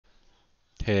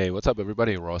Hey, what's up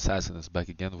everybody? Raw Assassin is back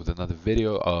again with another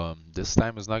video. This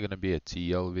time is not gonna be a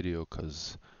TL video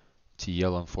because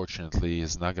TL unfortunately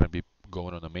is not gonna be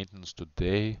going on the maintenance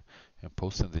today and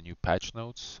posting the new patch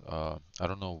notes. I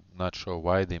don't know, not sure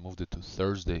why they moved it to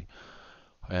Thursday.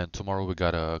 And tomorrow we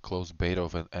got a closed beta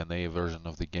of an NA version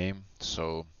of the game,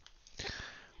 so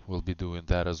we'll be doing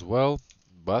that as well.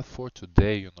 But for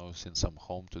today, since I'm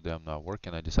home today, I'm not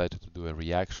working, I decided to do a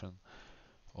reaction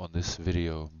on this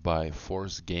video by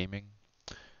Force Gaming.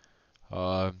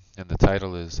 And the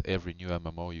title is Every New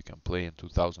MMO You Can Play in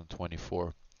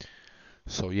 2024.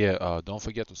 So yeah, don't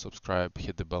forget to subscribe,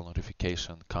 hit the bell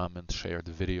notification, comment, share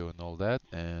the video and all that.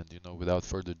 And without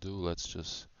further ado, let's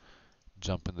just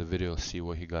jump in the video, see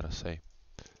what he gotta say.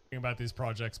 About these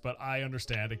projects, but I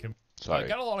understand it can. Sorry. I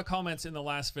got a lot of comments in the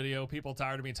last video. People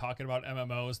tired of me talking about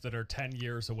MMOs that are 10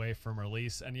 years away from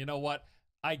release, and you know what?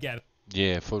 I get it.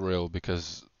 Yeah, for real,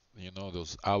 because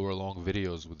those hour-long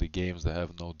videos with the games that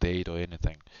have no date or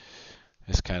anything,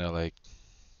 it's kind of like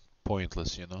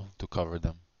pointless, to cover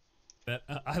them.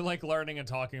 I like learning and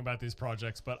talking about these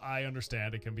projects, but I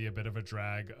understand it can be a bit of a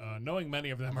drag, knowing many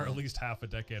of them are at least half a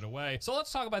decade away. So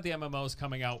let's talk about the MMOs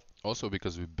coming out. Also,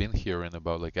 because we've been hearing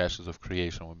about like Ashes of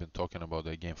Creation, we've been talking about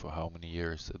that game for how many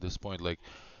years? At this point, like,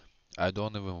 I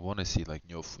don't even want to see like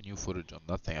new footage on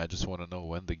nothing. I just want to know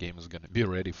when the game is gonna be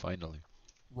ready finally.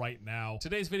 Right now.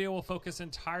 Today's video will focus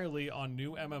entirely on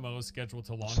new MMOs scheduled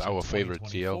to launch It's our in favorite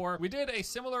 2024. We did a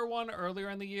similar one earlier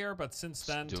in the year, but since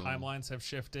then timelines have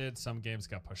shifted. Some games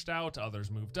got pushed out,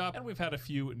 others moved up, and we've had a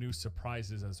few new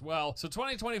surprises as well. So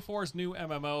 2024's new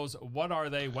MMOs, what are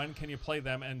they? When can you play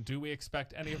them? And do we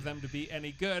expect any of them to be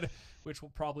any good? Which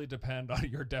will probably depend on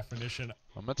your definition.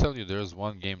 I'm gonna tell you, there's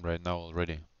one game right now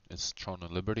already. It's Throne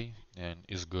of Liberty, and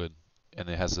is good, and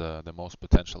it has the most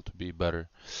potential to be better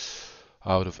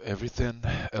out of everything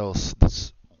else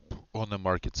that's on the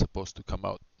market supposed to come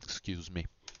out. Excuse me.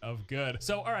 Of good.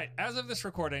 So, all right, as of this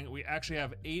recording, we actually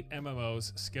have 8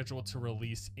 MMOs scheduled to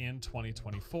release in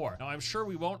 2024. Now, I'm sure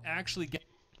we won't actually get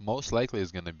Most likely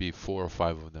it's gonna be 4 or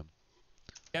 5 of them.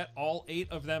 All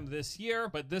 8 of them this year,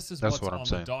 but this is That's what's what I'm on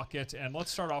saying. the docket. And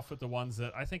let's start off with the ones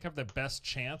that I think have the best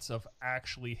chance of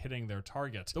actually hitting their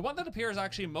target. The one that appears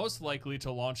actually most likely to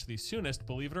launch the soonest,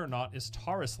 believe it or not, is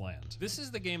Taurus Land. This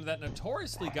is the game that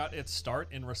notoriously got its start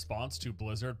in response to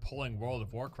Blizzard pulling World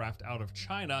of Warcraft out of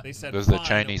China. They said, This is the fine,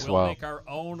 Chinese we'll WoW. make our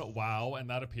own WoW, and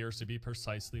that appears to be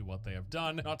precisely what they have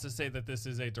done. Not to say that this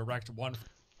is a direct one.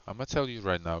 I'm gonna tell you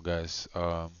right now, guys.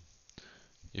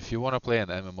 If you want to play an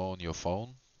MMO on your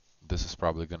phone, this is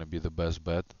probably gonna be the best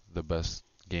bet, the best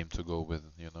game to go with.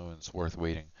 And it's worth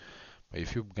waiting. But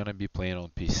if you're gonna be playing on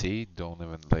PC, don't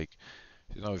even like.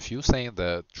 If you're saying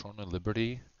that Throne of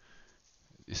Liberty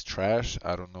is trash,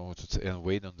 I don't know what to and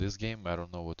wait on this game, I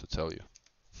don't know what to tell you.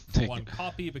 One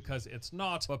copy because it's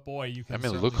not, but boy, you can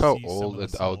look how see old some of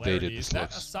and the outdated this That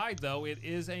looks. aside, though, it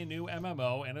is a new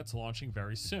MMO and it's launching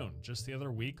very soon. Just the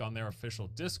other week on their official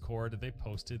Discord, they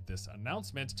posted this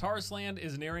announcement. Taurus Land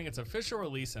is nearing its official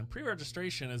release and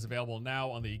pre-registration is available now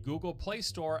on the Google Play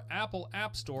Store, Apple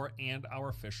App Store, and our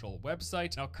official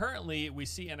website. Now, currently, we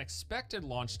see an expected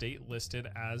launch date listed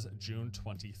as June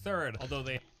 23rd, although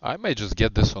I may just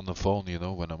get this on the phone,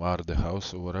 when I'm out of the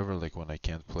house or whatever, like when I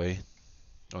can't play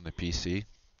on the PC,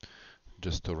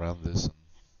 just to run this and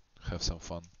have some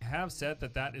fun. Have said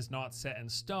that that is not set in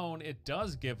stone. It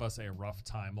does give us a rough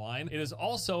timeline. It is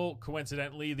also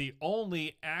coincidentally the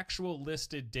only actual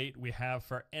listed date we have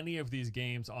for any of these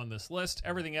games on this list.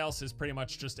 Everything else is pretty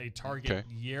much just a target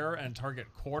year and target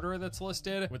quarter that's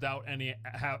listed without any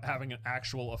having an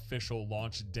actual official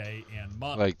launch day and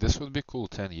month. Like, this would be cool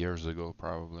 10 years ago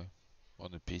probably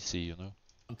on the PC,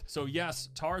 So yes,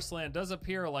 Taurus Land does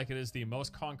appear like it is the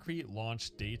most concrete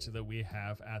launch date that we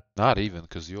have at. Not even,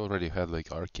 because you already had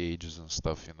like arcades and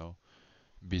stuff,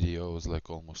 BDO is like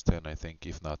almost 10, I think,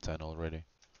 if not 10 already.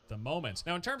 The moment.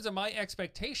 Now, in terms of my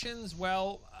expectations,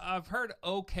 well, I've heard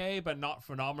okay but not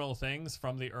phenomenal things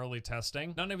from the early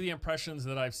testing. None of the impressions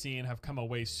that I've seen have come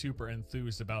away super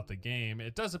enthused about the game.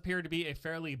 It does appear to be a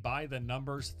fairly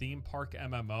by-the-numbers theme park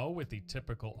MMO with the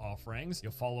typical offerings.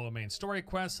 You'll follow a main story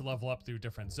quest, level up through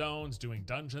different zones, doing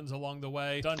dungeons along the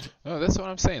way. No, that's what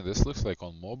I'm saying. This looks like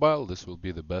on mobile, this will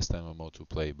be the best MMO to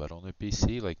play, but on the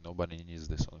PC, like, nobody needs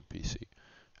this on PC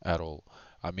at all.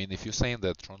 I mean, if you're saying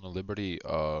that Throne of Liberty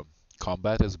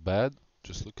combat is bad,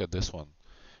 just look at this one.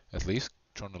 At least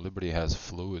Throne of Liberty has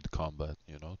fluid combat,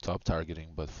 top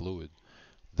targeting, but fluid.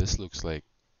 This looks like,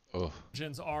 oh.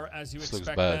 Dungeons are as you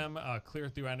expect them. Clear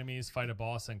through enemies, fight a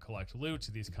boss, and collect loot.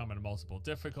 These come in multiple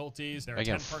difficulties. There are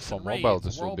 10-person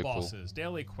raids, world bosses,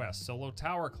 daily quests, solo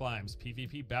tower climbs,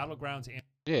 PvP battlegrounds, and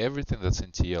Yeah, everything that's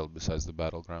in TL besides the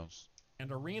battlegrounds.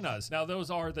 and arenas. Now,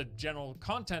 those are the general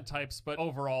content types, but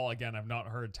overall, again, I've not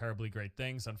heard terribly great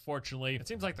things. Unfortunately, it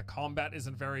seems like the combat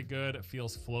isn't very good. It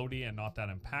feels floaty and not that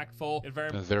impactful. It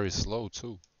And very slow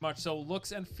too. much so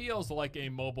looks and feels like a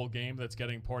mobile game that's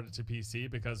getting ported to PC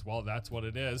because, well, that's what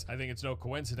it is. I think it's no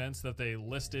coincidence that they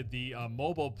listed the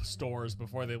mobile stores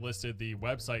before they listed the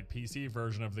website PC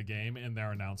version of the game in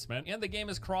their announcement. And the game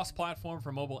is cross-platform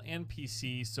for mobile and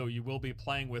PC, so you will be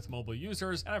playing with mobile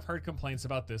users. And I've heard complaints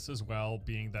about this as well,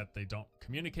 being that they don't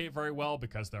communicate very well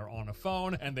because they're on a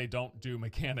phone and they don't do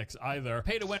mechanics either.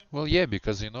 Pay to win. Well, yeah,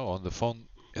 because on the phone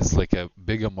it's like a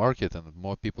bigger market and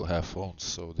more people have phones,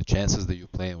 so the chances that you're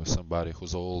playing with somebody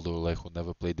who's old or like who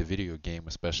never played the video game,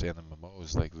 especially an MMO,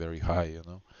 is like very high.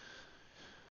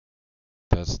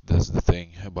 That's the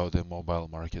thing about the mobile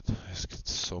market. It's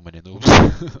so many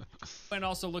noobs. And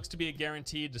also looks to be a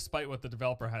guarantee despite what the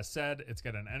developer has said. It's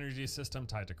got an energy system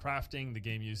tied to crafting. The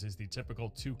game uses the typical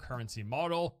two currency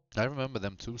model. I remember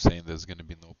them too saying there's gonna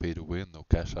be no pay to win, no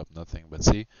cash up, nothing. But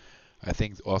see, I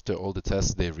think after all the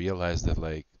tests, they realized that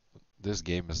like this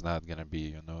game is not gonna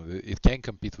be, it can't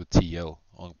compete with TL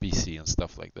on PC and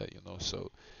stuff like that. So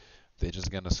they're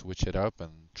just gonna switch it up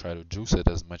and try to juice it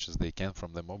as much as they can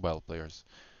from the mobile players,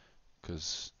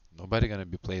 because nobody gonna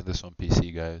be playing this on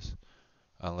PC, guys,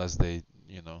 unless they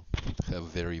have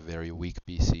very very weak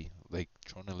PC. Like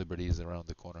Throne of Liberty is around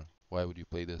the corner. Why would you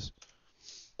play this?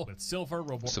 With silver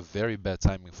It's a very bad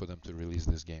timing for them to release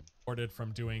this game. rewarded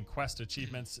from doing quest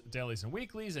achievements, dailies, and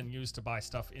weeklies, and used to buy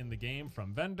stuff in the game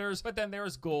from vendors. But then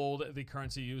there's gold, the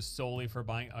currency used solely for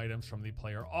buying items from the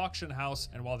player auction house.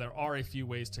 And while there are a few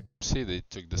ways to See, they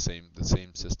took the same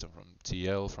system from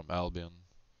TL, from Albion,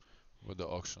 with the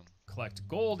auction. collect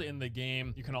gold in the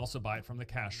game, you can also buy it from the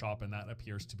cash shop, and that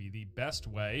appears to be the best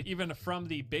way. Even from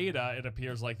the beta, it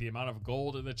appears like the amount of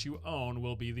gold that you own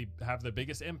will have the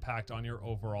biggest impact on your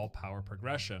overall power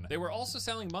progression. They were also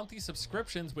selling monthly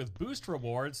subscriptions with boost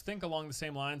rewards. Think along the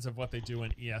same lines of what they do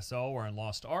in ESO or in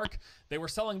Lost Ark. They were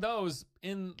selling those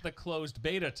in the closed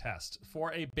beta test.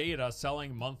 For a beta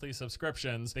selling monthly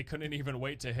subscriptions, they couldn't even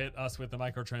wait to hit us with the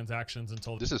microtransactions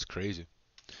until This is crazy.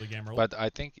 the game released. But I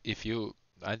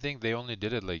think they only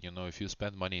did it like, if you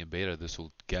spend money in beta, this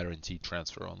will guarantee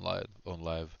transfer on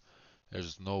live.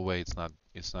 There's no way it's not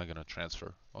gonna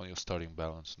transfer on your starting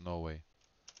balance. No way.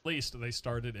 At least they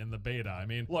started in the beta. I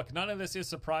mean, look, none of this is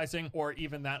surprising or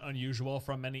even that unusual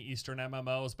from many Eastern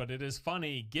MMOs, but it is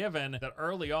funny given that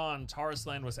early on,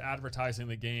 Tarsland was advertising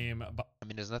the game. I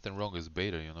mean, there's nothing wrong with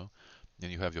beta.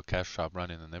 And you have your cash shop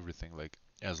running and everything. Like,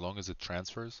 as long as it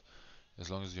transfers, as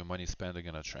long as your money spent are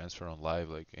gonna transfer on live,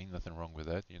 like, ain't nothing wrong with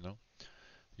that.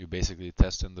 You're basically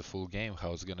testing the full game,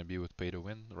 how it's gonna be with pay to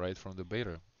win right from the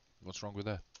beta. What's wrong with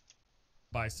that?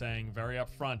 By saying very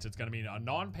upfront, it's going to be a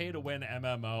non-pay-to-win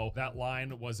MMO. That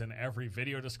line was in every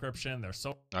video description. There's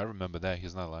I remember that.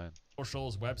 He's not lying.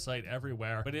 socials, website,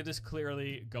 everywhere. But it is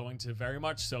clearly going to very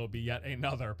much so be yet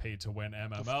another pay-to-win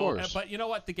MMO. Of course. But you know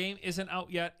what? The game isn't out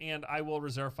yet, and I will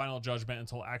reserve final judgment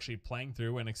until actually playing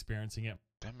through and experiencing it.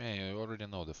 I mean, you already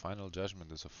know the Final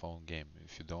Judgment is a phone game.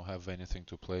 If you don't have anything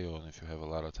to play on, if you have a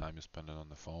lot of time you spend it on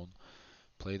the phone,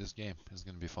 play this game. It's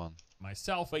gonna be fun.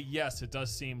 Myself, but yes, it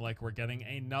does seem like we're getting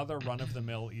another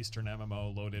run-of-the-mill Eastern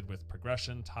MMO loaded with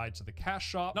progression tied to the cash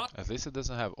shop. Not At least it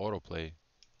doesn't have autoplay.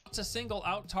 to single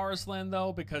out Tarsland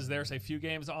though, because there's a few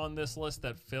games on this list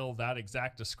that fill that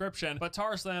exact description. But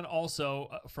Tarsland also,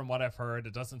 from what I've heard,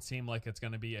 it doesn't seem like it's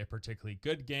going to be a particularly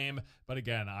good game. But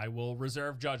again, I will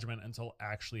reserve judgment until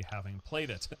actually having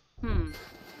played it.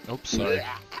 Oops, sorry.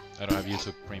 I don't have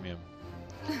YouTube Premium.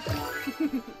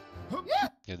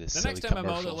 Yeah, this The silly next MMO that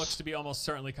commercials. looks to be almost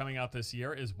certainly coming out this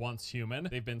year is Once Human.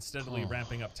 They've been steadily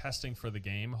ramping up testing for the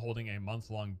game, holding a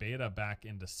month-long beta back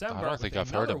in December. I don't think with I've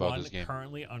heard another about one this game.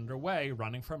 currently underway,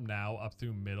 running from now up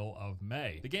through middle of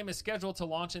May. The game is scheduled to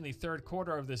launch in the third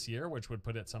quarter of this year, which would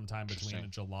put it sometime between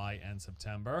Interesting. July and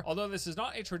September. Although this is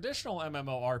not a traditional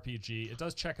MMORPG, it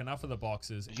does check enough of the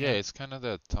boxes. Yeah, it's kind of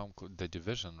the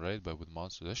Division, right? But with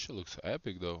monsters. That shit looks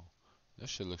epic, though. That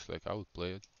shit looks like I would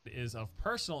play it. Is of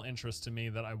personal interest to me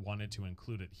that I wanted to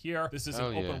include it here. This is Hell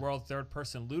an yeah. open world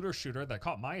third-person looter shooter that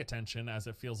caught my attention as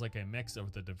it feels like a mix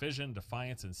of the Division,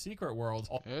 Defiance, and Secret Worlds.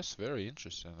 All Yeah, it's very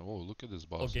interesting. Whoa, look at this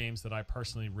all boss. games that I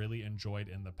personally really enjoyed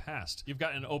in the past. You've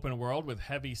got an open world with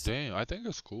heavy Damn, I think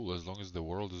it's cool as long as the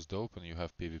world is dope and you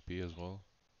have PvP as well.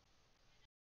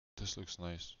 This looks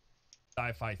nice.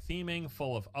 sci-fi theming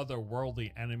full of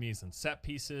otherworldly enemies and set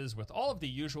pieces with all of the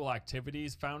usual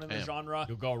activities found in the genre.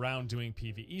 You'll go around doing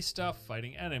PvE stuff,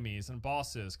 fighting enemies and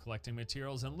bosses, collecting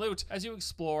materials and loot. As you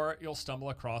explore, you'll stumble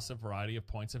across a variety of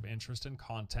points of interest and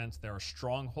content. There are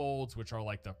strongholds, which are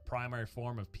like the primary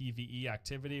form of PvE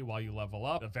activity while you level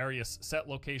up. The various set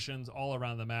locations all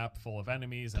around the map full of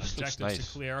enemies and objectives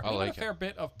to clear. I like a fair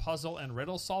bit of puzzle and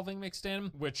riddle solving mixed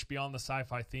in, which beyond the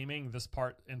sci-fi theming, this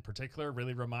part in particular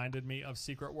really reminded me of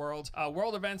Secret World.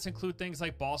 World events include things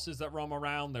like bosses that roam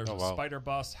around. There's a spider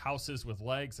bus, houses with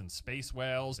legs, and space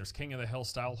whales. There's King of the Hill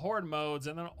style horde modes,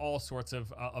 and then all sorts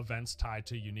of events tied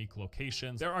to unique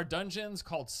locations. There are dungeons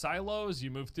called silos you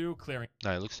move through, clearing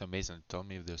it looks amazing. Tell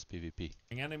me if there's PvP.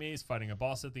 Enemies, fighting a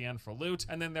boss at the end for loot,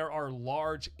 and then there are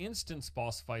large instance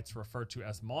boss fights referred to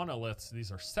as monoliths.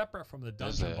 These are separate from the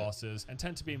dungeon bosses and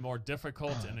tend to be more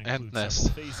difficult and include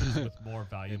several phases with more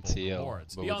valuable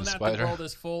rewards. Beyond that, the world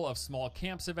is full of small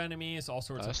camps of enemies, all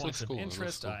sorts of points of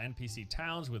interest, NPC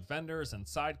towns with vendors and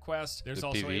side quests. There's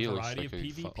also a variety of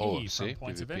PvP from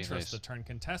points of interest that turn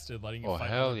contested, letting you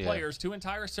fight other players. 2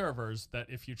 entire servers that,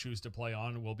 if you choose to play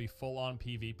on, will be full-on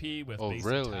PvP with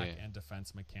basic attack and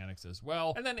defense mechanics as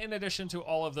well. And then in addition to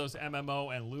all of those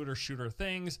MMO and looter shooter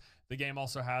things, the game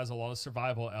also has a lot of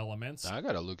survival elements. I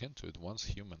gotta look into it. Once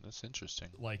human, that's interesting.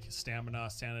 Like stamina,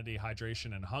 sanity,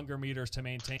 hydration, and hunger meters to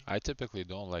maintain. I typically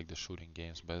don't like the shooting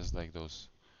games, but it's like those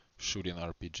shooting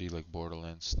RPG like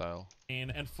Borderlands style.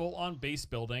 And full-on base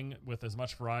building with as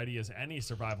much variety as any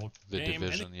survival game. The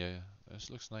Division, yeah. This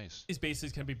looks nice. These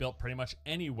bases can be built pretty much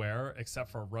anywhere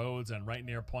except for roads and right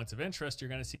near points of interest. You're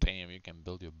going to see you can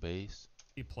build your base.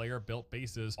 Player-built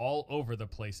bases all over the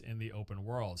place in the open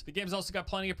world. The game's also got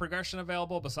plenty of progression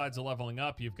available. Besides the leveling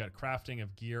up, you've got crafting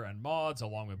of gear and mods,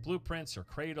 along with blueprints, your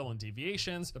cradle, and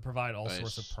deviations that provide all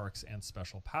sorts of perks and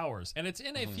special powers. And it's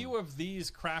in a few of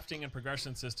these crafting and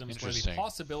progression systems where the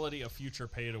possibility of future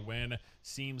pay-to-win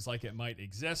seems like it might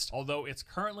exist, although it's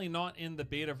currently not in the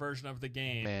beta version of the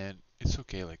game. Man, it's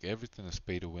okay. Like, everything is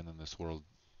pay-to-win in this world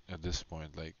at this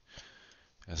point. Like,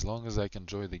 as long as I can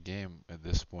enjoy the game at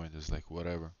this point, is like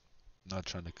whatever. Not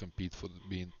trying to compete for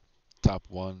being top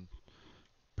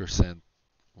 1%,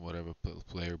 whatever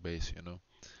player base, you know.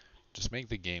 Just make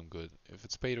the game good. If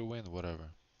it's pay to win, whatever.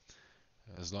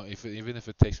 As long even if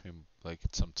it takes me like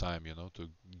some time, you know, to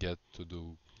get to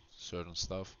do certain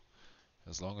stuff.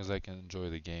 As long as I can enjoy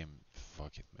the game,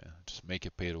 fuck it, man. Just make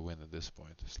it pay to win at this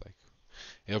point. It's like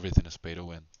everything is pay to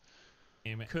win.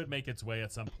 It could make its way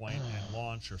at some point and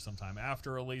launch or sometime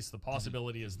after release. The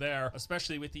possibility is there,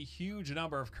 especially with the huge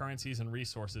number of currencies and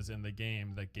resources in the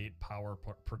game that gate power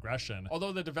progression.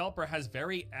 Although the developer has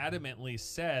very adamantly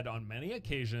said on many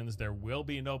occasions there will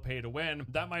be no pay to win,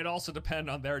 that might also depend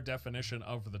on their definition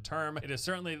of the term. It is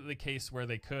certainly the case where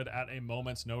they could at a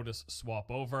moment's notice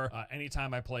swap over.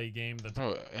 Anytime I play a game that...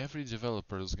 Bro, every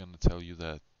developer is going to tell you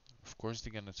that. Of course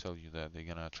they're going to tell you that. They're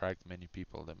going to attract many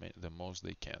people the most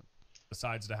they can.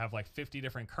 Decides to have like 50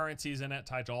 different currencies in it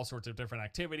tied to all sorts of different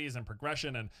activities and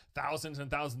progression and thousands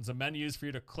of menus for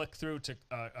you to click through to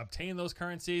obtain those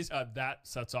currencies, that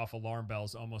sets off alarm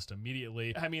bells almost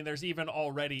immediately. I mean, there's even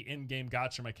already in-game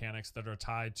gacha mechanics that are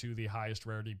tied to the highest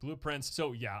rarity blueprints.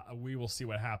 So yeah, we will see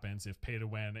what happens if pay to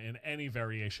win in any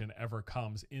variation ever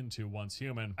comes into Once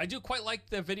Human. I do quite like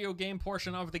the video game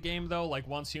portion of the game though. Like,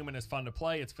 Once Human is fun to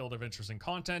play. It's filled with interesting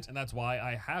content, and that's why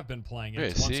I have been playing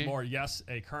it. Once more, yes,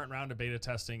 a current round of beta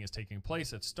testing is taking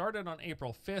place. It started on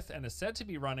April 5th and is said to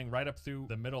be running right up through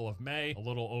the middle of May, a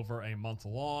little over a month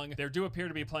long. There do appear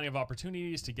to be plenty of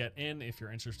opportunities to get in if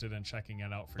you're interested in checking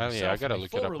it out for yourself. Yeah, I gotta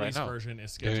look it up right now. The full release version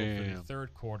is scheduled for the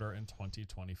third quarter in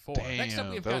 2024. Next up,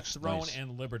 we've got Throne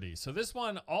and Liberty. So this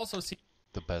one also seems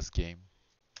the best game.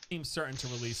 Seems certain to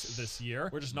release this year.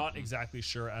 We're just not exactly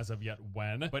sure as of yet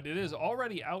when, but it is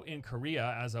already out in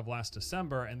Korea as of last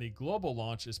December, and the global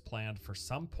launch is planned for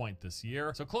some point this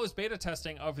year. So closed beta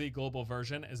testing of the global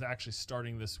version is actually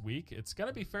starting this week. It's going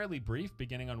to be fairly brief,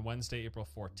 beginning on Wednesday, April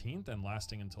 14th and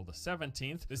lasting until the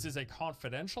 17th. This is a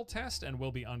confidential test and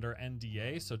will be under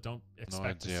NDA, so don't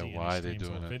expect to see any streams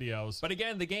or videos. But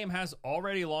again, the game has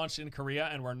already launched in Korea,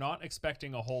 and we're not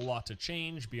expecting a whole lot to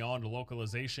change beyond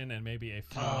localization and maybe a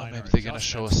few maybe they're gonna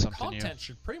show us something new. Content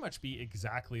should pretty much be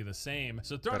exactly the same.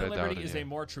 So Throne and Liberty is a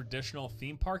more traditional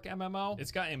theme park MMO.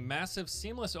 It's got a massive,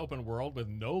 seamless open world with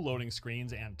no loading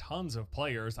screens and tons of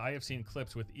players. I have seen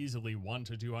clips with easily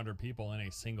 100 to 200 people in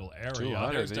a single area.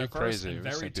 There's diverse and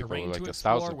varied terrain to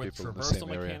explore with traversal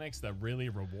mechanics that really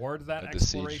reward that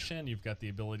exploration. You've got the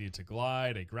ability to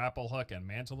glide, a grapple hook, and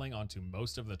mantling onto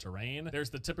most of the terrain.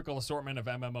 There's the typical assortment of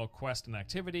MMO quests and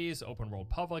activities, open world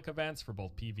public events for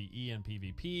both PvE and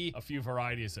PvP, PvP, a few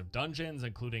varieties of dungeons,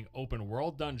 including open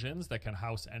world dungeons that can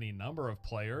house any number of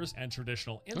players, and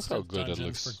traditional Look how instance good it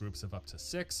dungeons for looks. groups of up to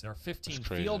 6. There are 15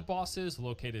 crazy. field bosses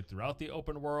located throughout the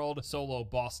open world, solo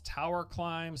boss tower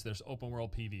climbs, there's open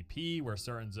world PvP where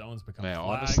certain zones become Man,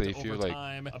 flagged honestly, if over you like,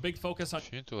 time. A big focus on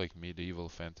if you're into like medieval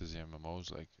fantasy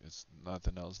MMOs, like it's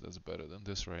nothing else that's better than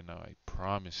this right now. I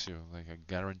promise you, like I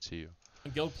guarantee you.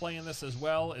 guild play in this as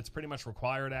well. It's pretty much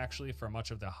required actually for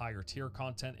much of the higher tier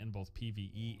content in both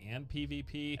PvE and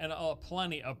PvP, and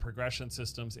plenty of progression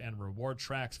systems and reward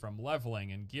tracks from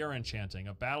leveling and gear enchanting,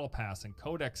 a battle pass and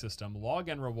codex system,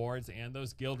 login rewards, and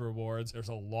those guild rewards. There's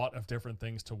a lot of different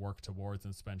things to work towards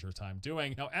and spend your time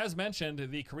doing. Now, as mentioned,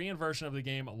 the Korean version of the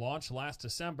game launched last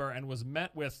December and was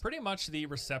met with pretty much the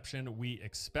reception we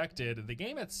expected. The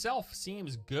game itself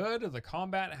seems good, the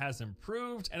combat has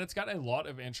improved, and it's got a lot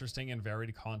of interesting and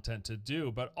varied content to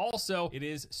do, but also it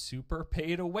is super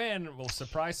pay to win. Well,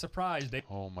 surprise, surprise.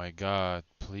 Oh my god,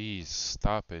 please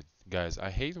stop it. Guys, I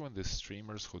hate when the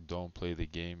streamers who don't play the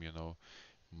game, you know,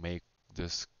 make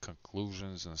these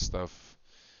conclusions and stuff.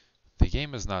 The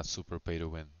game is not super pay to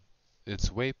win.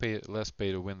 It's less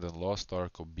pay to win than Lost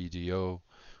Ark or BDO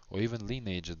or even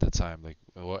Lineage at the time, like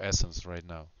or Essence right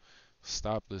now.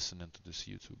 Stop listening to these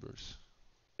YouTubers.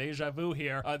 Deja vu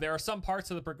here. There are some parts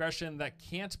of the progression that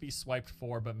can't be swiped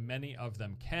for, but many of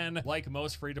them can. Like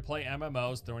most free-to-play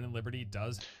MMOs, Throne and Liberty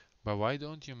does. But why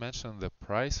don't you mention the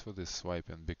price for this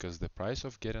swiping? Because the price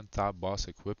of getting top boss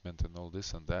equipment and all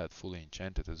this and that fully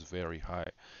enchanted is very high.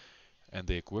 And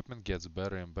the equipment gets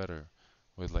better and better.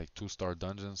 With like 2-star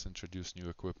dungeons introduce new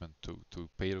equipment to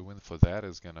pay to win for that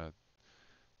is gonna,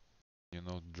 you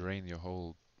know, drain your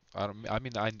whole. I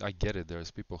mean, I get it.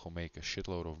 There's people who make a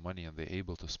shitload of money and they're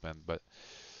able to spend, but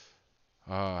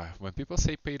when people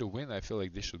say pay to win, I feel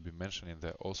like they should be mentioning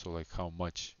that also, like how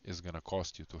much is gonna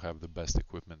cost you to have the best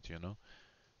equipment, you know?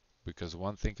 Because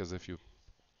one thing is if you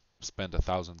spend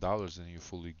 $1,000 and you're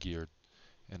fully geared,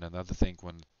 and another thing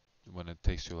when it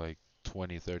takes you like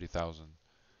 20, 30,000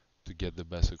 to get the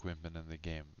best equipment in the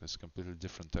game. It's a completely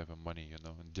different type of money, you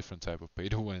know, and different type of pay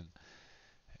to win.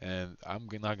 And I'm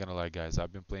not gonna lie, guys.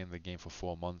 I've been playing the game for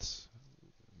 4 months.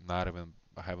 I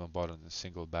haven't bought a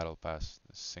single battle pass,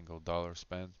 a single dollar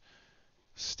spent.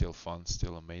 Still fun,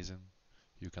 still amazing.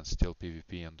 You can still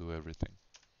PvP and do everything.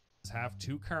 Have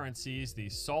two currencies, the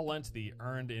Solent, the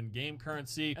earned in-game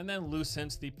currency, and then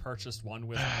Lucent, the purchased one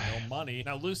with real money.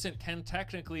 Now, Lucent can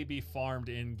technically be farmed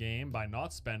in-game by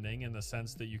not spending, in the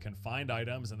sense that you can find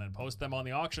items and then post them on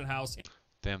the auction house.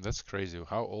 Damn, that's crazy.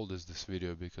 How old is this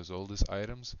video? Because all these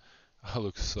items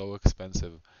look so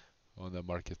expensive on the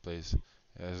marketplace.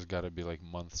 It's gotta be like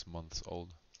months old.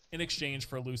 In exchange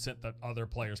for Lucent that other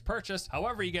players purchased.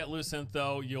 However you get Lucent,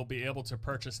 though, you'll be able to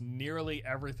purchase nearly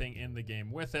everything in the game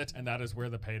with it, and that is where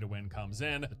the pay to win comes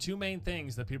in. The two main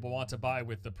things that people want to buy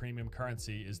with the premium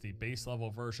currency is the base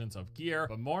level versions of gear,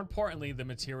 but more importantly, the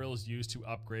materials used to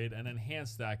upgrade and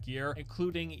enhance that gear,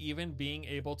 including even being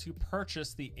able to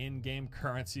purchase the in-game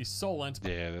currency Solent.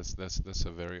 Yeah, that's a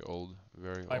very old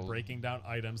By breaking down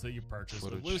items that you purchase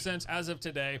with Lucent. As of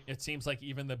today, it seems like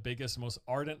even the biggest, most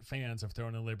ardent fans of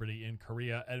Throne and Liberty in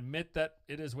Korea admit that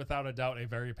it is without a doubt a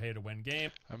very pay-to-win game.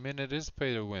 I mean, it is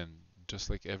pay to win, just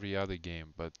like every other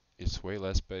game, but it's way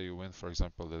less pay to win. For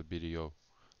example, the BDO.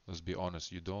 Let's be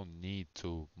honest, you don't need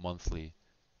to monthly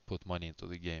put money into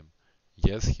the game.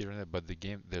 Yes, here and there, but the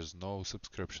game, there's no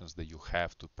subscriptions that you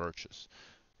have to purchase.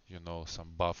 You know,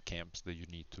 some buff camps that you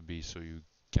need to be so you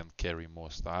can carry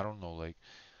more stuff. I don't know, like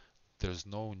there's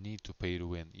no need to pay to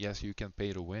win. Yes, you can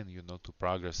pay to win, you know, to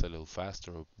progress a little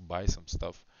faster or buy some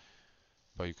stuff,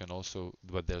 but you can also,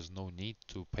 but there's no need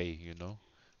to pay, you know,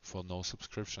 for no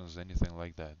subscriptions, anything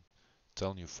like that. I'm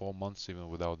telling you, 4 months even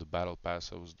without the battle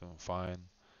pass, I was doing fine,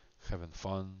 having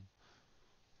fun,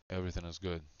 everything is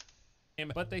good.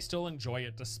 But they still enjoy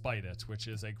it despite it, which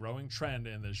is a growing trend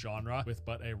in the genre with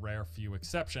but a rare few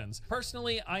exceptions.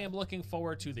 Personally, I am looking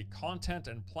forward to the content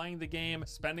and playing the game,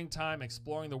 spending time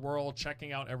exploring the world,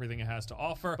 checking out everything it has to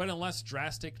offer, but unless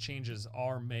drastic changes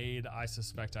are made, I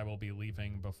suspect I will be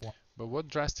leaving before. But what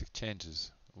drastic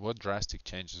changes? What drastic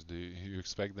changes do you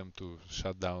expect them to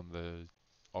shut down the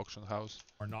auction house?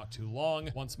 Or not too long,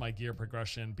 once my gear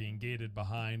progression being gated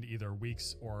behind either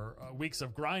weeks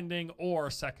of grinding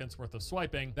or seconds worth of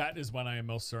swiping, that is when I am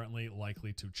most certainly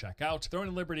likely to check out. Throne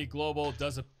and Liberty Global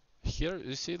does a Here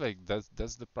you see, like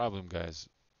that's the problem, guys,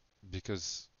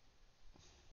 because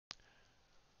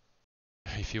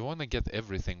if you want to get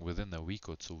everything within a week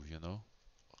or two, you know,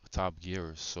 top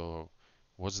gear, so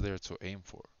what's there to aim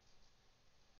for?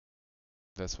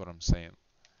 That's what I'm saying.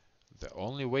 The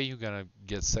only way you're gonna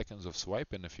get seconds of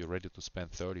swiping if you're ready to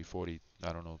spend 30, 40,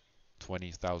 I don't know,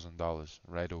 $20,000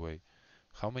 right away.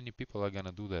 How many people are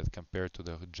gonna do that compared to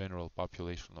the general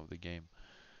population of the game?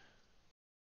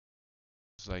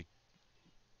 It's like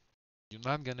you're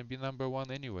not gonna be number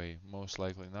one anyway, most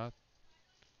likely not.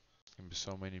 It's gonna be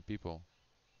so many people.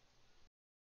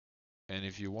 And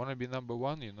if you wanna be number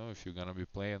one, if you're gonna be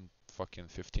playing fucking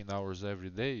 15 hours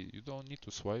every day, you don't need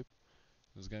to swipe.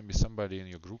 There's gonna be somebody in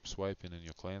your group swiping, in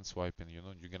your clan swiping,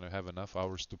 you're gonna have enough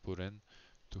hours to put in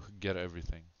to get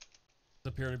everything.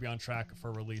 Appear to be on track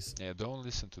for release. Yeah, don't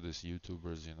listen to these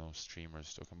YouTubers,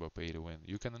 streamers talking about pay to win.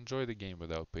 You can enjoy the game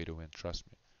without pay to win, trust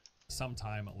me.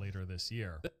 Sometime later this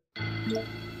year.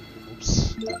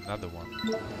 Oops, another one.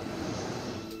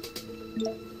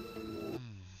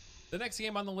 The next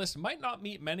game on the list might not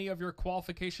meet many of your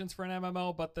qualifications for an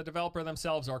MMO, but the developer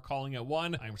themselves are calling it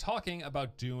one. I'm talking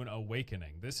about Dune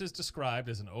Awakening. This is described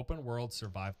as an open world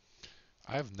survival.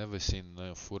 I've never seen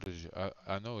footage.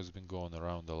 I know it's been going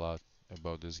around a lot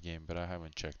about this game, but I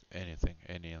haven't checked anything,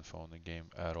 any info on the game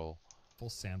at all.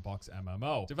 Sandbox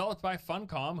MMO. Developed by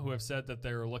Funcom, who have said that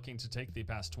they're looking to take the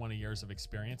past 20 years of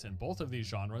experience in both of these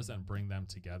genres and bring them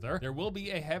together. There will be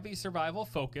a heavy survival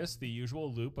focus, the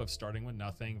usual loop of starting with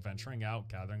nothing, venturing out,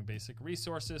 gathering basic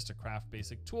resources to craft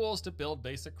basic tools to build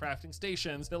basic crafting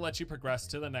stations that let you progress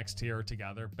to the next tier to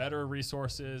gather better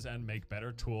resources and make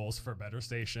better tools for better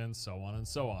stations, so on and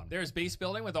so on. There's base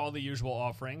building with all the usual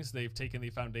offerings. They've taken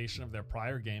the foundation of their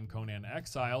prior game, Conan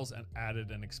Exiles, and added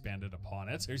and expanded upon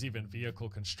it. There's even vehicle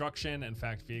construction. In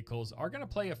fact, vehicles are going to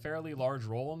play a fairly large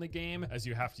role in the game, as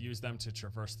you have to use them to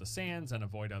traverse the sands and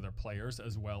avoid other players,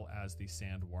 as well as the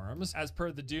sandworms. As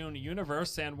per the Dune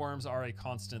universe, sandworms are a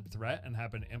constant threat and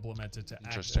have been implemented to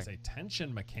act as a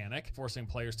tension mechanic, forcing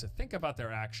players to think about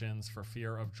their actions for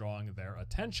fear of drawing their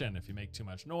attention. If you make too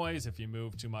much noise, if you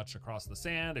move too much across the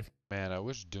sand, Man, I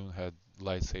wish Dune had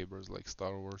lightsabers like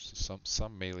Star Wars,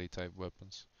 some melee type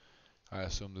weapons. I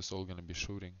assume this is all gonna be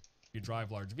shooting. you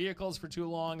drive large vehicles for too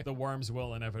long, the worms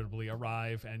will inevitably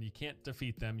arrive, and you can't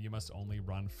defeat them, you must only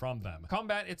run from them.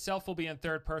 Combat itself will be in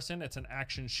third person. It's an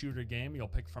action shooter game. You'll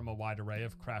pick from a wide array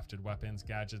of crafted weapons,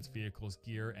 gadgets, vehicles,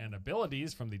 gear, and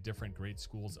abilities from the different great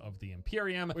schools of the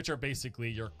Imperium, which are basically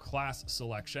your class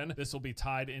selection. This will be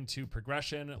tied into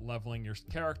progression, leveling your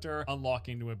character,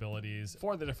 unlocking new abilities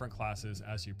for the different classes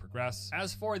as you progress.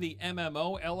 As for the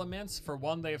MMO elements, for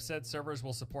one, they have said servers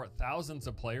will support thousands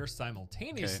of players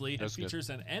simultaneously. It features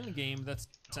an end game that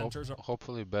centers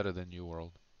hopefully better than New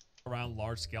World around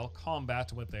large-scale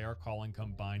combat, what they are calling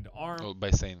combined arms. Well,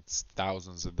 by saying it's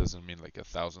thousands, it doesn't mean like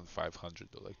 1,500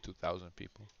 or like 2,000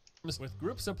 people. With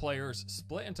groups of players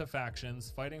split into factions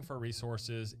fighting for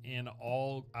resources in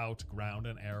all-out ground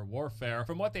and air warfare.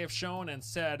 From what they have shown and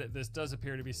said, this does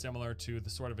appear to be similar to the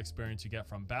sort of experience you get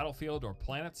from Battlefield or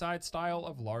PlanetSide style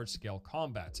of large-scale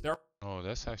combat. Oh,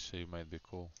 that's actually might be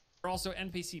cool. There are also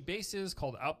NPC bases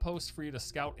called outposts for you to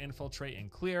scout, infiltrate,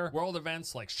 and clear. World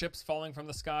events like ships falling from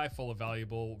the sky full of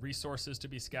valuable resources to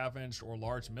be scavenged, or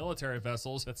large military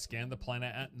vessels that scan the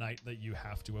planet at night that you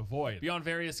have to avoid. Beyond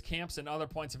various camps and other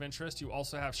points of interest, you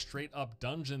also have straight up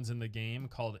dungeons in the game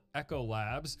called Echo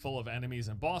Labs, full of enemies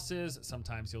and bosses.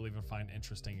 Sometimes you'll even find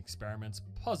interesting experiments,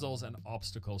 puzzles, and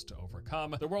obstacles to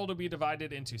overcome. The world will be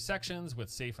divided into sections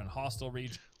with safe and hostile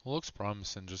regions. Looks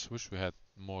promising, just wish we had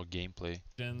more gameplay.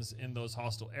 In those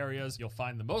hostile areas, you'll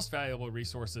find the most valuable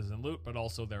resources and loot, but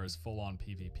also there is full-on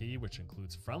PvP, which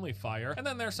includes friendly fire. And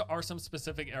then there are some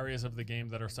specific areas of the game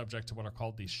that are subject to what are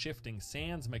called the shifting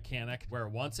sands mechanic, where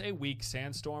once a week,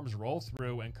 sandstorms roll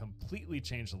through and completely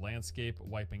change the landscape,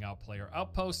 wiping out player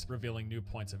outposts, revealing new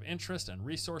points of interest and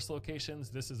resource locations.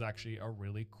 This is actually a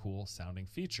really cool sounding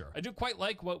feature. I do quite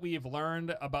like what we've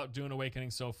learned about Dune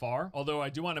Awakening so far, although I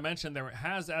do want to mention there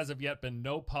has as of yet been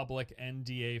no public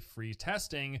NDA free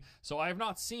testing, so I have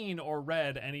not seen or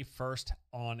read any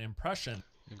first-on impression.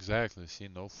 Exactly, see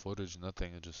no footage,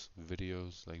 nothing, just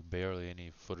videos, like barely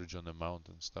any footage on the mount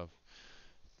and stuff.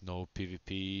 No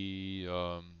PvP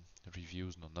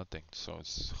reviews, no nothing, so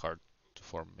it's hard to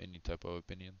form any type of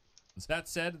opinion. That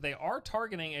said, they are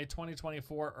targeting a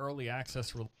 2024 early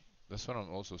access release. That's what I'm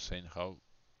also saying, how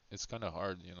it's kind of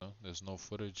hard, there's no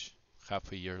footage,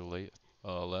 half a year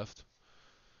left.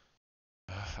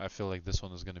 I feel like this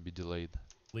one is going to be delayed.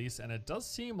 And it does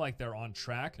seem like they're on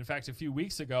track. In fact, a few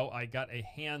weeks ago, I got a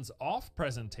hands-off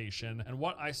presentation, and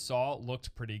what I saw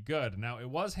looked pretty good. Now, it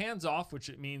was hands-off, which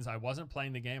means I wasn't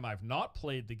playing the game. I've not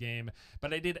played the game,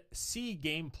 but I did see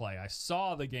gameplay. I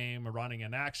saw the game running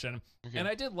in action, and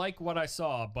I did like what I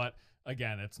saw, but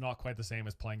again, it's not quite the same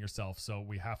as playing yourself, so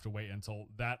we have to wait until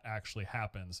that actually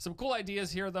happens. Some cool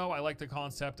ideas here, though. I like the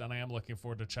concept, and I am looking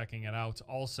forward to checking it out.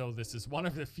 Also, this is one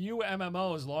of the few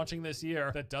MMOs launching this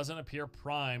year that doesn't appear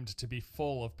primed to be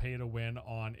full of pay-to-win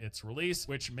on its release,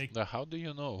 which makes How do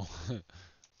you know?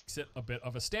 it a bit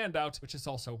of a standout, which is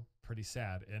also pretty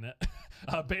sad, isn't it?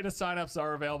 Beta signups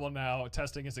are available now.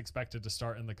 Testing is expected to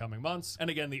start in the coming months. And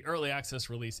again, the early access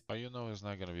release. How you know it's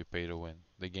not going to be pay-to-win?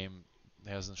 The game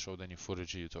hasn't showed any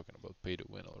footage. You're talking about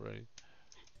pay-to-win already.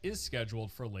 Is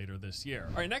scheduled for later this year.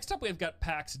 All right, next up we've got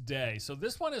PAX Day. So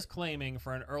this one is claiming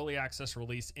for an early access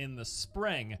release in the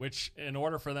spring, which in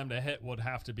order for them to hit would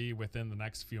have to be within the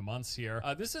next few months here.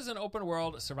 This is an open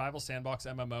world survival sandbox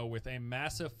MMO with a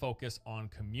massive focus on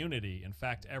community. In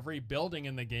fact, every building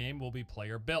in the game will be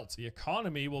player built. The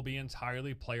economy will be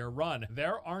entirely player run.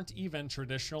 There aren't even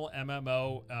traditional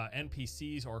MMO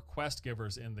NPCs or quest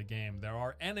givers in the game. There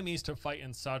are enemies to fight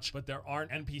and such, but there aren't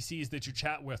NPCs that you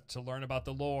chat with to learn about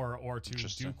the lore or to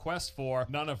do quests for.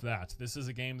 None of that. This is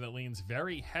a game that leans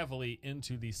very heavily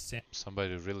into the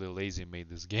somebody really lazy made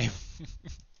this game.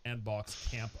 Sandbox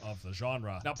camp of the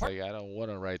genre. Now, I don't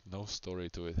want to write no story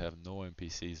to it, have no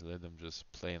NPCs, let them just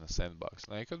play in a sandbox.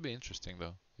 Now, it could be interesting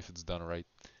though, if it's done right.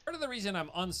 Part of the reason I'm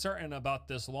uncertain about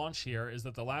this launch here is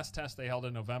that the last test they held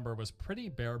in November was pretty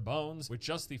bare bones with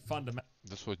just the fundamentals.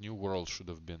 That's what New World should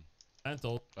have been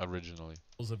originally.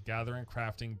 Of gathering,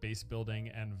 crafting, base building,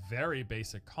 and very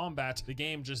basic combat. The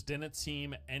game just didn't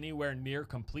seem anywhere near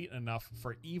complete enough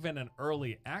for even an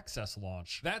early access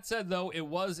launch. That said, though, it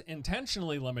was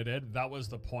intentionally limited. That was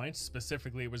the point.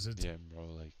 Specifically, it was yeah, bro,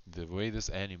 like the way this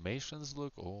animations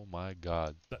look, oh my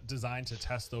god. Designed to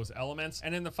test those elements.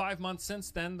 And in the 5 months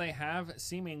since then, they have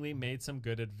seemingly made some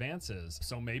good advances.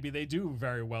 So maybe they do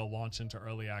very well launch into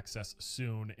early access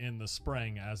soon in the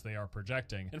spring as they are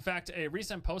projecting. In fact, a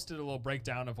recent post did a little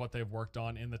breakdown of what they've worked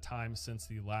on in the time since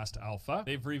the last alpha.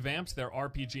 They've revamped their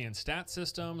RPG and stat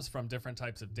systems, from different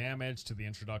types of damage to the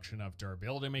introduction of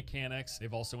durability mechanics.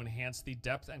 They've also enhanced the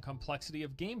depth and complexity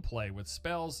of gameplay with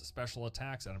spells, special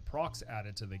attacks, and procs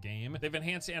added to the game. They've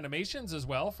enhanced animations as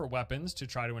well for weapons to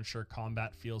try to ensure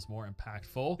combat feels more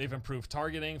impactful. They've improved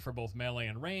targeting for both melee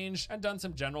and range, and done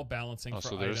some general balancing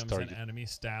for items and enemy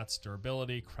stats,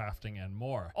 durability, crafting, and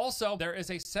more. Also, there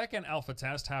is a second alpha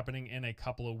test happening in a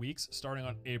couple of weeks, starting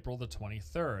on April the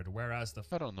 23rd, whereas the...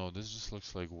 I don't know, this just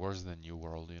looks like worse than New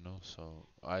World, you know, so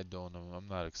I don't know, I'm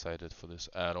not excited for this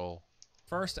at all.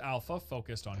 First alpha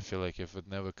focused on... I feel like if it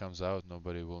never comes out,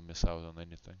 nobody will miss out on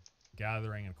anything.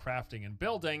 Gathering and crafting and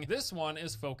building. This one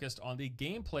is focused on the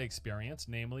gameplay experience,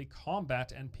 namely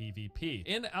combat and PvP.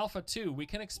 In Alpha 2, we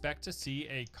can expect to see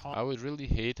a... I would really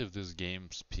hate if this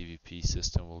game's PvP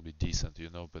system will be decent,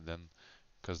 you know, but then,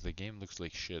 because the game looks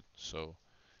like shit, so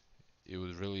it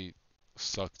would really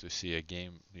suck to see a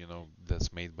game, you know,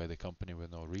 that's made by the company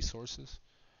with no resources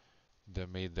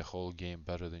that made the whole game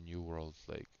better than New World,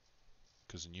 like,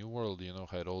 because New World, you know,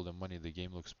 had all the money, the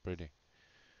game looks pretty.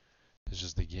 It's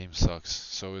just the game sucks,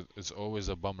 so it's always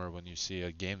a bummer when you see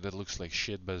a game that looks like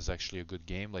shit but is actually a good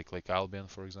game, like Albion,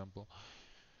 for example.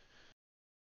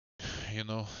 You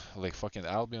know, like fucking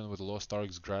Albion with Lost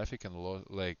Ark's graphic and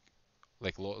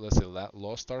let's say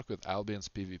Lost Ark with Albion's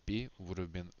PvP would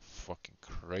have been fucking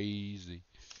crazy.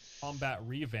 Combat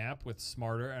revamp with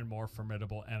smarter and more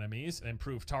formidable enemies,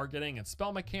 improved targeting and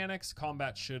spell mechanics.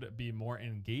 Combat should be more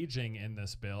engaging in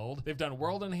this build. They've done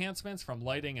world enhancements from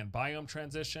lighting and biome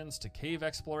transitions to cave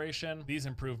exploration. These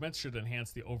improvements should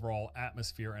enhance the overall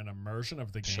atmosphere and immersion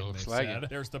of the game, they said.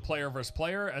 There's the player versus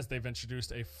player, as they've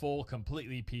introduced a full,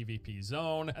 completely PvP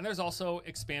zone. And there's also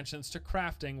expansions to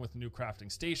crafting with new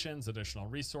crafting stations, additional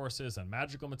resources, and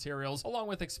magical materials, along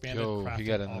with expanded crafting he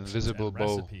got an options invisible and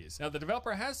bow. recipes. Now, the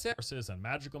developer has said and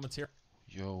magical material.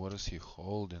 Yo, what is he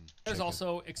holding? There's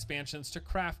also expansions to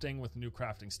crafting with new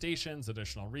crafting stations,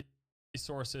 additional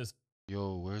resources.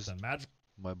 Yo, where's the magic?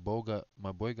 My boy got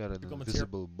an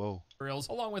invisible bow.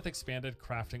 Along with expanded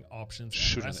crafting options.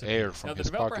 Shooting air from now, the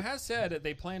developer has said that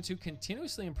they plan to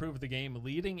continuously improve the game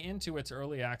leading into its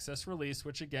early access release,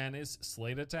 which again is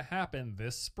slated to happen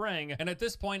this spring. And at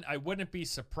this point, I wouldn't be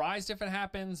surprised if it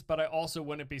happens, but I also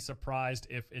wouldn't be surprised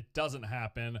if it doesn't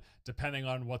happen, depending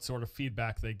on what sort of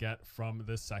feedback they get from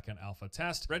this second alpha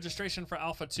test. Registration for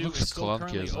Alpha 2 is still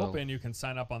currently open. You can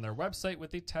sign up on their website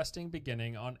with the testing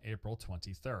beginning on April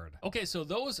 23rd. Okay, so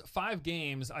those 5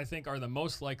 games I think are the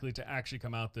most likely to actually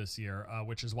come out this year,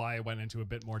 which is why I went into a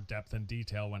bit more depth and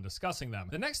detail when discussing them.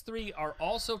 The next 3 are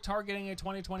also targeting a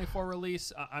 2024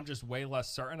 release. I'm just way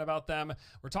less certain about them.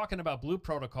 We're talking about Blue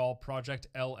Protocol, Project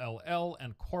LLL,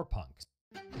 and Corepunk.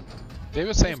 They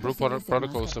were saying Blue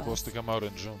Protocol is supposed to come out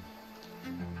in June.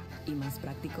 y más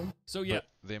práctico. So yeah,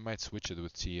 But they might switch it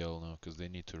with TL now because they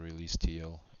need to release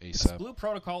TL yes, ASAP. Blue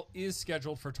Protocol is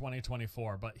scheduled for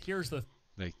 2024, but here's the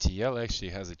Like TL actually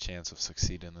has a chance of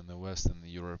succeeding in the West and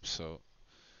Europe, so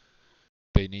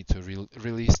they need to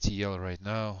release TL right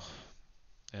now,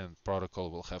 and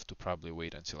Protocol will have to probably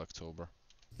wait until October.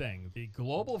 thing. The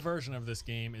global version of this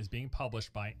game is being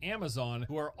published by Amazon,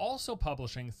 who are also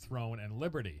publishing Throne and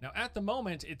Liberty. Now, at the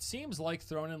moment, it seems like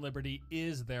Throne and Liberty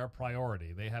is their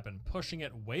priority. They have been pushing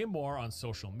it way more on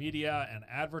social media and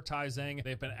advertising.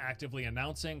 They've been actively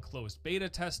announcing closed beta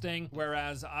testing,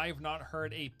 whereas I've not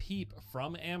heard a peep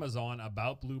from Amazon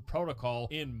about Blue Protocol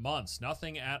in months.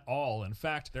 Nothing at all. In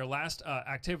fact, their last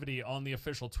activity on the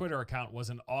official Twitter account was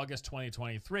in August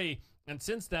 2023, and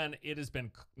since then, it has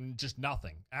been just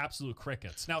nothing. Absolute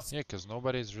crickets. Now, Yeah, because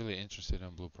nobody's really interested in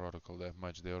Blue Protocol that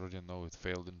much. They already know it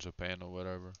failed in Japan or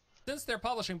whatever. since they're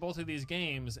publishing both of these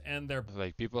games and they're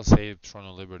Like, people say Tron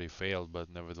of Liberty failed, but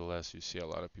nevertheless, you see a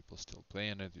lot of people still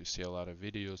playing it. You see a lot of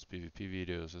videos, PvP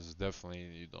videos. It's definitely,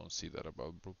 you don't see that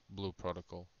about Blue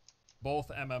Protocol. both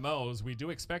MMOs, we do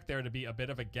expect there to be a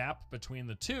bit of a gap between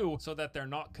the two so that they're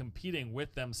not competing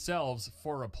with themselves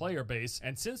for a player base.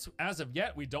 And since as of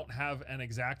yet we don't have an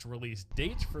exact release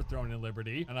date for Throne and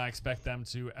Liberty, and I expect them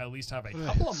to at least have a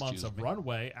couple of months of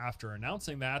runway after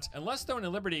announcing that, unless Throne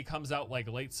and Liberty comes out like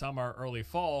late summer, early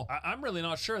fall, I'm really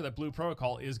not sure that Blue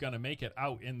Protocol is going to make it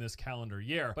out in this calendar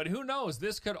year. But who knows?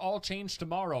 This could all change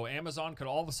tomorrow. Amazon could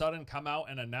all of a sudden come out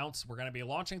and announce we're going to be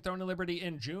launching Throne and Liberty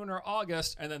in June or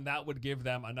August, and then that would give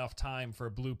them enough time for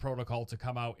Blue Protocol to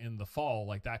come out in the fall.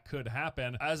 Like, that could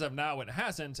happen. As of now, it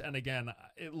hasn't, and again,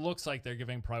 it looks like they're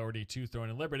giving priority to Throne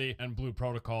and Liberty, and Blue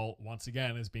Protocol, once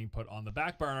again, is being put on the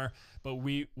back burner, but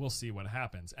we will see what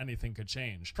happens. Anything could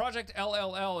change. Project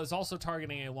LLL is also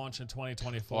targeting a launch in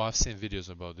 2024. Oh, I've seen videos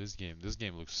about this game. This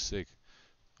game looks sick.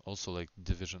 Also, like,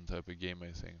 Division type of game,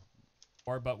 I think.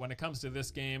 But when it comes to this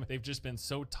game, they've just been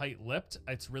so tight-lipped,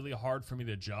 it's really hard for me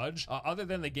to judge. Other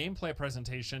than the gameplay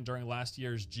presentation during last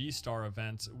year's G-Star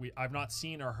event, I've not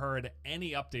seen or heard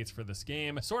any updates for this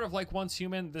game. Sort of like Once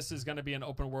Human, this is going to be an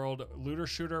open-world looter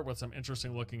shooter with some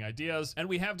interesting-looking ideas, and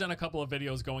we have done a couple of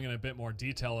videos going in a bit more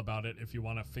detail about it if you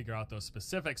want to figure out those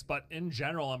specifics, but in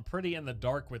general, I'm pretty in the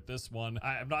dark with this one.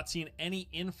 I've not seen any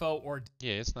info or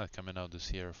Yeah, it's not coming out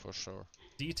this year for sure.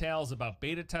 details about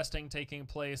beta testing taking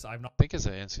place. I've not I think it's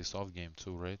an NCSoft game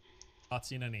too, right?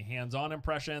 seen any hands-on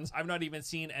impressions. I've not even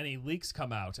seen any leaks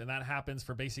come out, and that happens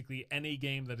for basically any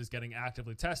game that is getting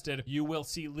actively tested. You will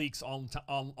see leaks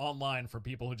online for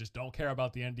people who just don't care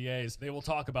about the NDAs. They will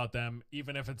talk about them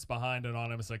even if it's behind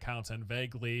anonymous accounts and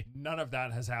vaguely. None of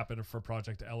that has happened for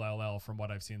Project LLL from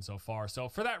what I've seen so far. So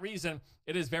for that reason,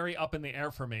 it is very up in the air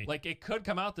for me. Like, it could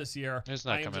come out this year. It's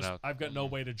not coming out. I've got no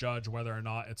way to judge whether or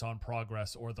not it's on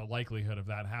progress or the likelihood of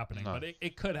that happening, No. but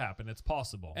it could happen. It's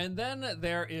possible. And then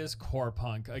there is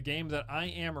Punk, a game that I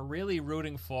am really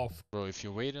rooting for. Bro, if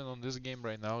you're waiting on this game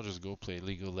right now, just go play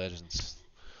League of Legends.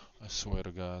 I swear to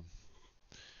God.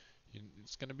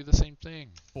 It's gonna be the same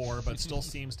thing. But still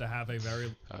seems to have a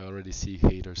very I already see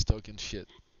haters talking shit.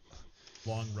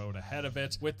 long road ahead of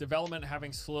it, with development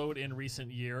having slowed in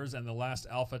recent years and the last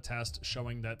alpha test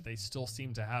showing that they still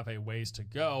seem to have a ways to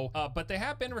go. But they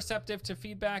have been receptive to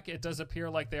feedback. It does appear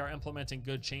like they are implementing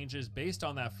good changes based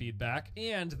on that feedback,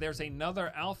 and there's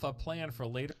another alpha planned for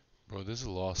later. Bro, this is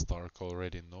Lost Ark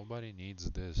already. Nobody needs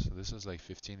this. This is like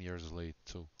 15 years late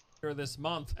too. This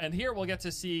month, and here we'll get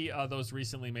to see those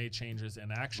recently made changes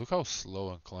in action. Look how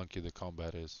slow and clunky the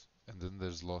combat is. And then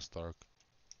there's Lost Ark.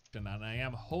 And I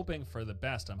am hoping for the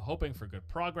best. I'm hoping for good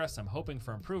progress. I'm hoping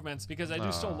for improvements because I do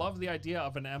still love the idea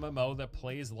of an MMO that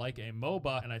plays like a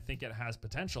MOBA, and I think it has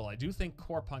potential. I do think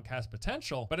Punk has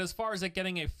potential, but as far as it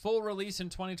getting a full release in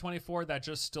 2024, that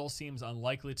just still seems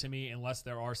unlikely to me unless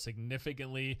there's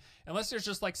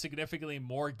just like significantly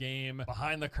more game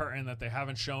behind the curtain that they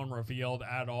haven't shown revealed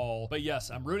at all. But yes,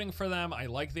 I'm rooting for them. I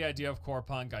like the idea of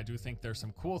Punk. I do think there's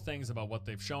some cool things about what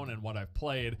they've shown and what I've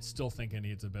played. Still think it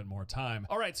needs a bit more time.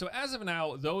 All right, so as of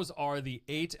now, those are the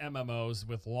 8 MMOs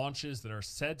with launches that are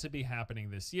said to be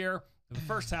happening this year, the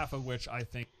first half of which I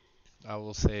think I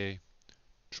will say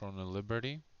Throne of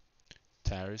Liberty,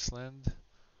 Tarisland,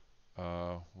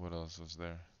 what else was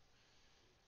there?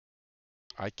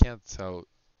 I can't tell.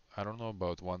 I don't know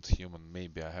about Once Human,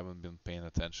 maybe. I haven't been paying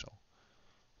attention.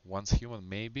 Once Human,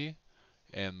 maybe,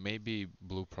 and maybe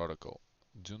Blue Protocol.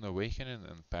 Dune Awakening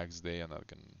and PAX Day are not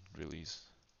gonna release.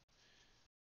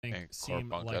 think And core seem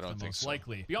punk, I like the don't think most so.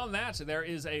 likely. Beyond that, there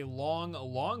is a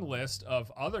long list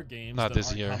of other games Not that this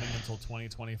aren't year. coming until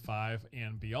 2025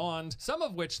 and beyond. Some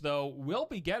of which, though, will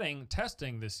be getting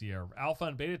testing this year. Alpha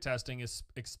and beta testing is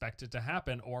expected to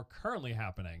happen or currently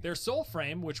happening. There's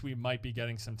Soulframe, which we might be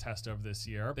getting some test of this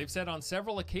year. They've said on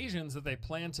several occasions that they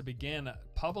plan to begin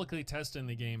publicly testing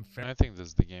the game I think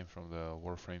that's the game from the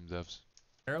Warframe devs.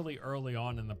 fairly early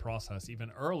on in the process,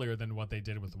 even earlier than what they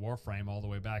did with Warframe all the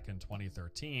way back in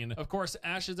 2013. Of course,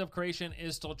 Ashes of Creation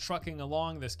is still trucking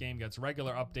along. This game gets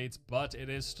regular updates, but it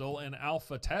is still in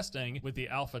alpha testing, with the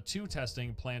Alpha 2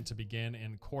 testing planned to begin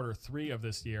in Q3 of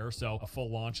this year, so a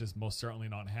full launch is most certainly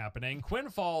not happening.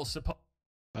 Quinfall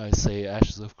I say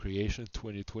Ashes of Creation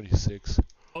 2026.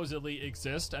 supposedly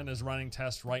exists and is running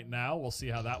tests right now. We'll see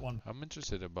how that one I'm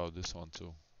interested about this one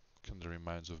too. Kinda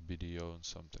reminds of BDO and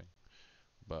something,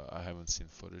 but I haven't seen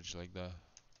footage like that.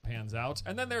 pans out.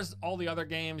 And then there's all the other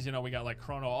games. You know, we got like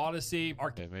Chrono Odyssey,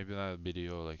 Yeah, maybe not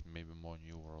BDO, like maybe more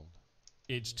New World.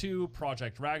 Age 2,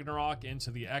 Project Ragnarok,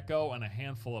 Into the Echo, and a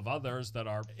handful of others that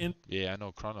are in Yeah, I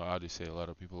know Chrono Odyssey. A lot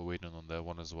of people waiting on that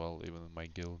one as well, even in my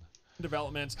guild.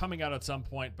 development, coming out at some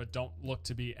point, but don't look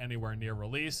to be anywhere near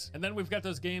release. And then we've got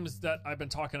those games that I've been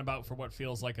talking about for what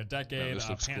feels like a decade, this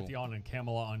looks Pantheon and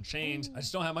Camelot Unchained. I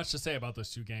just don't have much to say about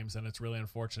those two games, and it's really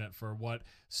unfortunate for what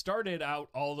started out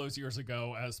all those years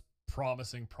ago as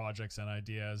promising projects and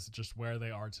ideas. Just where they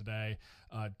are today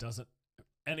doesn't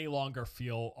any longer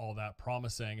feel all that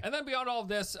promising. And then beyond all of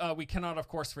this, we cannot, of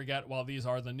course, forget, while these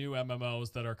are the new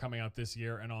MMOs that are coming out this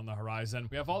year and on the horizon,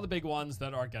 we have all the big ones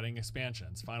that are getting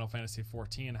expansions. Final Fantasy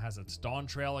XIV has its Dawn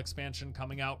Trail expansion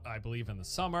coming out, I believe, in the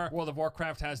summer. World of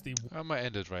Warcraft has the... I might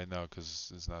end it right now because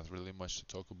there's not really much to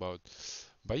talk about.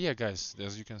 But yeah, guys,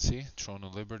 as you can see, Throne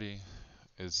of Liberty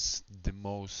is the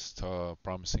most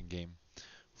promising game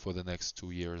for the next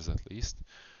 2 years at least.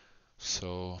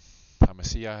 So I'm gonna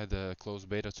see I had a closed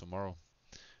beta tomorrow.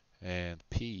 And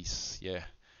peace, yeah.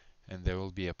 And there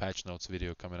will be a patch notes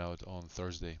video coming out on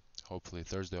Thursday. Hopefully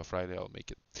Thursday or Friday I'll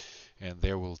make it. And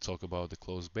there we'll talk about the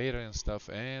closed beta and stuff.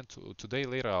 And today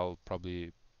later I'll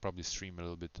probably stream a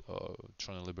little bit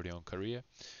Throne of Liberty on Korea.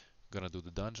 Gonna do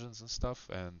the dungeons and stuff.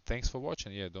 And thanks for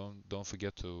watching. Yeah, don't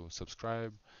forget to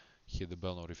subscribe, hit the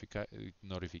bell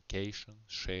notification,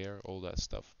 share, all that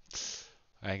stuff.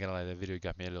 I ain't gonna lie, that video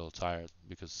got me a little tired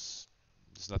because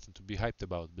there's nothing to be hyped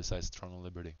about besides Throne of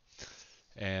Liberty.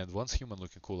 And once Human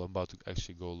looking cool, I'm about to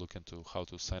actually go look into how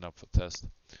to sign up for test.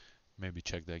 Maybe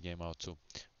check that game out too.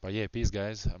 But yeah, peace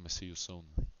guys. I'm gonna see you soon.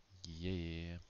 Yeah.